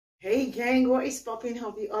Hey gang, what is popping?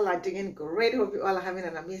 Hope you all are doing great. Hope you all are having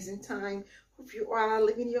an amazing time. Hope you all are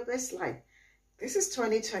living your best life. This is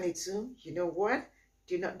 2022. You know what?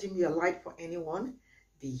 Do not dim your light for anyone.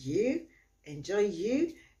 Be you, enjoy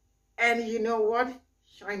you, and you know what?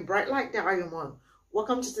 Shine bright like the diamond.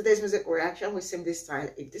 Welcome to today's music reaction with Sim This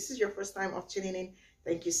Style. If this is your first time of tuning in,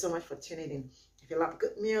 thank you so much for tuning in. If you love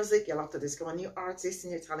good music, you love to discover new artists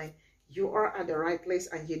and new talent, you are at the right place.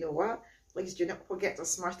 And you know what? Please do not forget to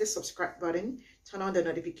smash the subscribe button, turn on the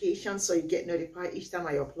notifications so you get notified each time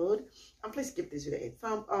I upload, and please give this video a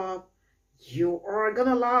thumb up. You are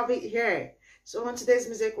gonna love it here. So on today's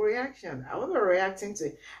music reaction, I will be reacting to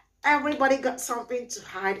Everybody Got Something to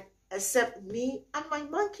Hide Except Me and My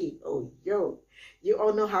Monkey. Oh, yo, you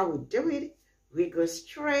all know how we do it. We go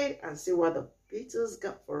straight and see what the Beatles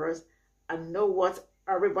got for us and know what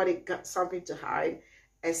Everybody Got Something to Hide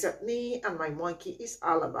Except Me and My Monkey is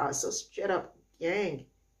all about. So straight up, gang,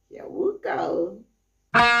 here we go.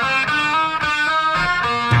 She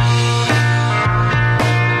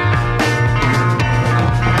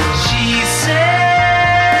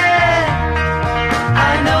said,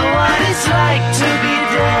 I know what it's like to be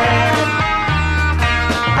dead.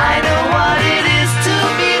 I know what it is to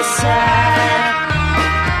be sad.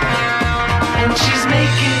 And she's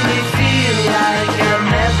making me feel like I've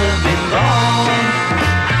never been born.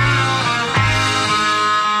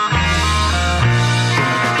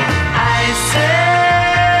 I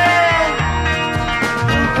said,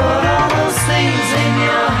 who put all those things in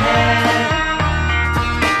your head?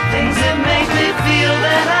 Things that make me feel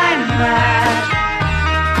that I'm mad.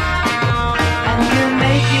 And you're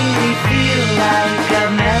making me feel like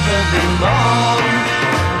I've never been born.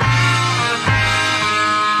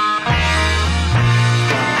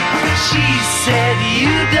 She said,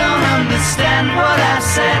 you don't understand what I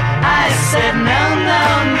said. I said, no, no,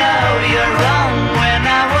 no, you're wrong. When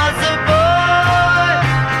I was a boy,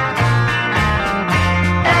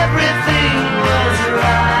 everything was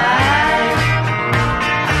right.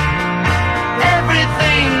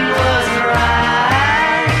 Everything was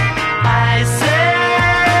right. I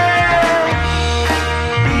said,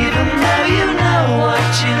 even though you know what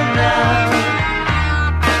you know,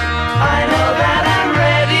 I know that I'm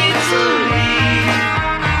ready to leave.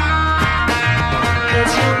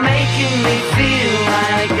 'Cause you're making me feel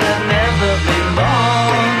like I've never been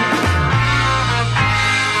born.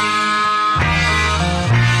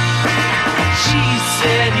 She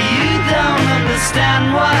said, you don't understand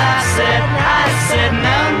what I said. I said,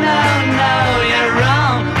 no, no, no, you're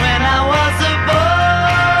wrong. When I was a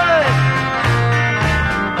boy,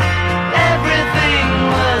 everything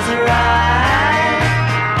was right.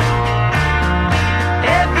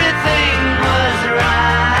 Everything was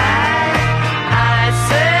right. I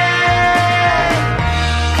said,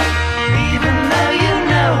 even though you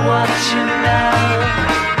know what you know,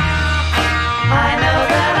 I know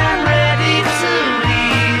that I'm ready to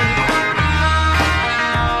leave.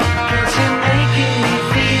 'Cause you're making me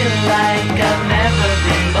feel like I've never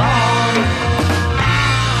been born.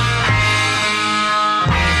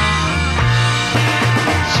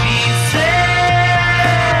 She said,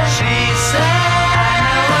 I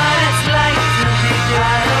know what it's like to be dead. I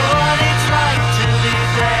know what it's like to be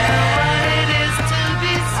dead. I know what it is to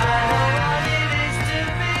be sad. I know what it is to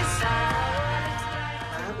be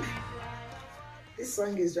sad. This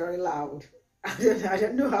song is very loud. I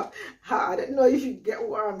don't know how I don't know if you get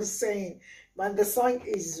what I'm saying, but the song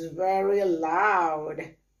is very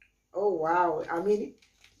loud. Oh wow. I mean,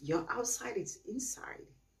 your outside is inside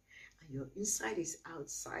and your inside is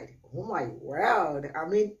outside. Oh my world. I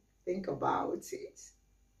mean, think about it.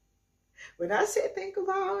 When I say think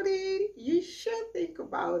about it, you should think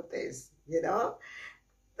about this, you know.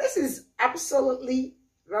 This is absolutely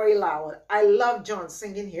very loud. I love John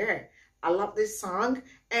singing here. I love this song,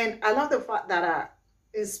 and I love the fact that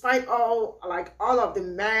in spite of all of the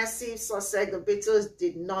massive success, the Beatles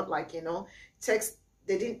did not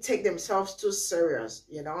they didn't take themselves too serious,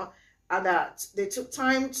 you know, and that they took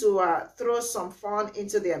time to throw some fun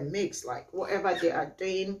into their mix, like whatever they are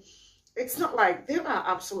doing. It's not like they are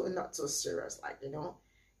absolutely not so serious, like, you know,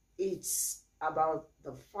 it's about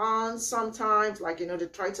the fun sometimes, like, you know, they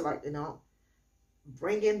try to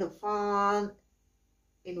bring in the fun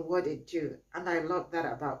in what they do, and I love that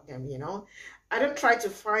about them, you know. I don't try to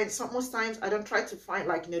find, most times I don't try to find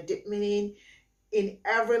deep meaning in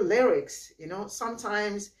every lyrics, you know.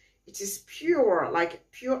 Sometimes it is pure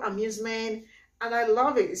amusement, and I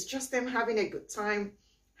love it. It's just them having a good time,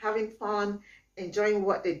 having fun, enjoying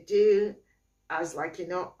what they do as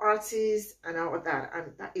artists and all of that,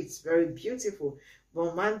 and that is very beautiful.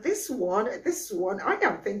 But man, this one, I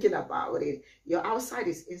am thinking about it. Your outside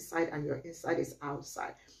is inside and your inside is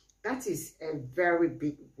outside. That is a very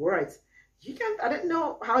big word. You can, I don't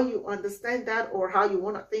know how you understand that or how you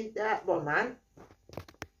want to think that, but man,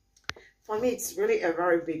 for me, it's really a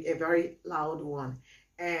very big, a very loud one.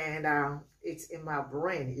 And it's in my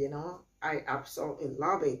brain, you know. I absolutely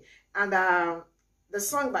love it. And the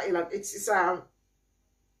song that you love, it's I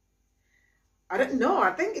don't know.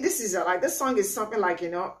 I think this is like this song is something like, you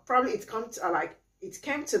know, probably it comes like it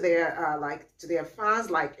came to their like to their fans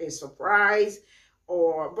like a surprise,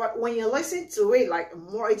 or but when you listen to it like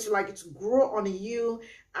more, it's like it's grow on you.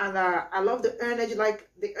 And I love the energy, like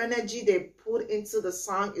the energy they put into the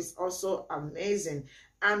song is also amazing.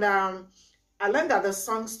 And I learned that the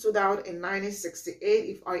song stood out in 1968,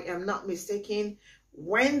 if I am not mistaken,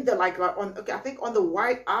 when the like on, okay, I think on the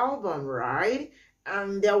White Album, right?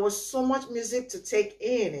 And there was so much music to take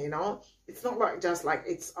in, you know. It's not like just like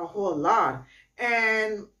it's a whole lot.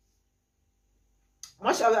 And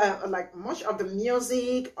much of much of the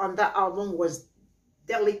music on that album was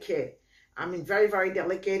delicate. I mean, very, very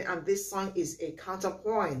delicate. And this song is a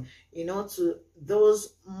counterpoint, you know, to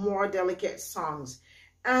those more delicate songs.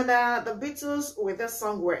 And the Beatles with this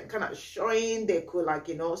song were kind of showing they could, like,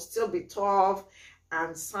 you know, still be tough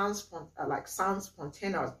and sound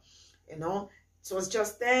spontaneous, you know. It was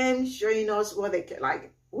just them showing us what they can,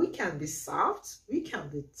 like, we can be soft, we can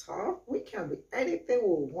be tough, we can be anything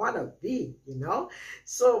we want to be, you know.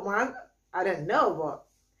 So, man, I don't know, but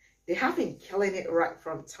they have been killing it right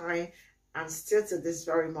from time, and still to this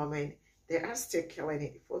very moment, they are still killing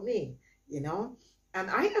it for me, you know. And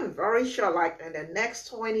I am very sure, like, in the next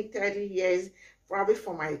 20, 30 years, probably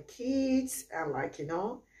for my kids, and, like, you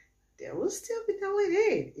know, they will still be doing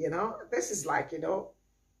it, you know. This is like, you know,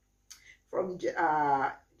 from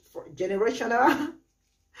generational.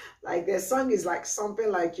 Like their song is like something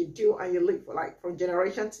like you do and you live for like from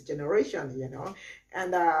generation to generation, you know.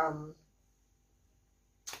 And I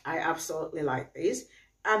absolutely like this.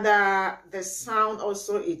 And the sound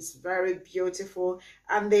also, it's very beautiful,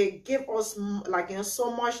 and they give us like, you know,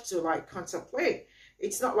 so much to like contemplate.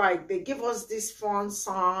 It's not like they give us these fun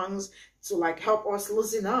songs to like help us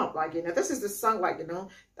loosen up, like, you know, this is the song, like, you know,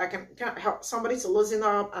 that can help somebody to loosen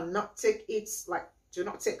up and not take it like, do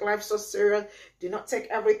not take life so serious, do not take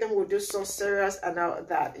everything we do so serious, and all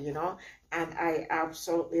that, you know. And I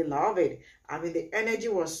absolutely love it. I mean, the energy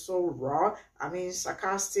was so raw, I mean,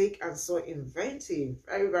 sarcastic and so inventive,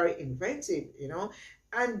 very, very inventive, you know.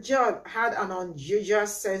 And John had an unusual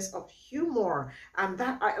sense of humor, and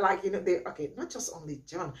that I like, you know, they, okay, not just only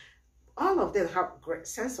John, all of them have great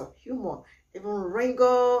sense of humor. Even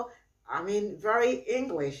Ringo, I mean, very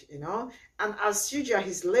English, you know. And as usual,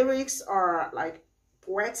 his lyrics are like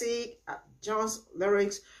poetic. John's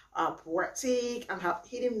lyrics are poetic and have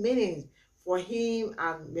hidden meanings for him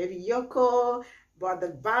and maybe Yoko. But the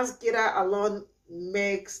bass guitar alone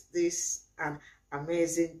makes this an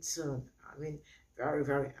amazing tune. I mean, very,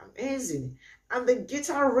 very amazing. And the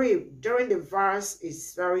guitar riff during the verse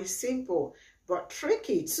is very simple, but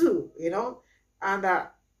tricky too, you know, and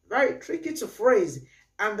very tricky to phrase.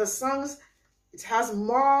 And the songs, it has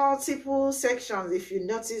multiple sections, if you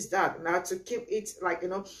notice that, now to keep it like, you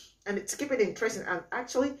know, and to keep it interesting. And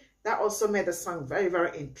actually, that also made the song very,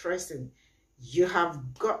 very interesting. You have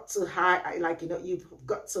got to hide, like, you know, you've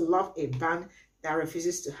got to love a band that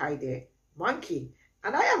refuses to hide their monkey.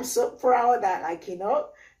 And I am so proud that, like, you know,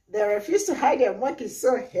 they refuse to hide their monkey.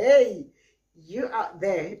 So, hey, you out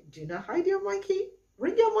there, do not hide your monkey.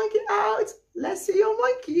 Bring your monkey out. Let's see your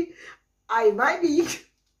monkey. I might be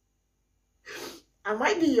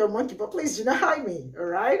your monkey, but please do not hide me, all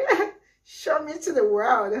right? Show me to the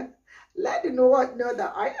world. Let the world know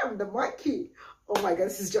that I am the monkey. Oh my God,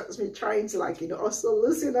 this is just me trying to, like, you know, also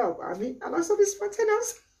loosen up. I mean, and also be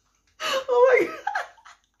spontaneous. Oh my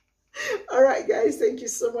God. All right, guys, thank you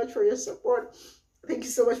so much for your support. Thank you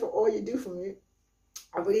so much for all you do for me.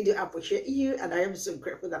 I really do appreciate you, and I am so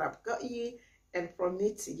grateful that I've got you. And from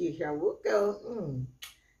me to you, here we'll go.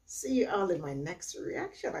 See you all in my next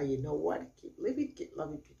reaction. And you know what? Keep living, keep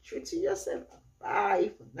loving, keep true to yourself.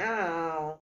 Bye for now.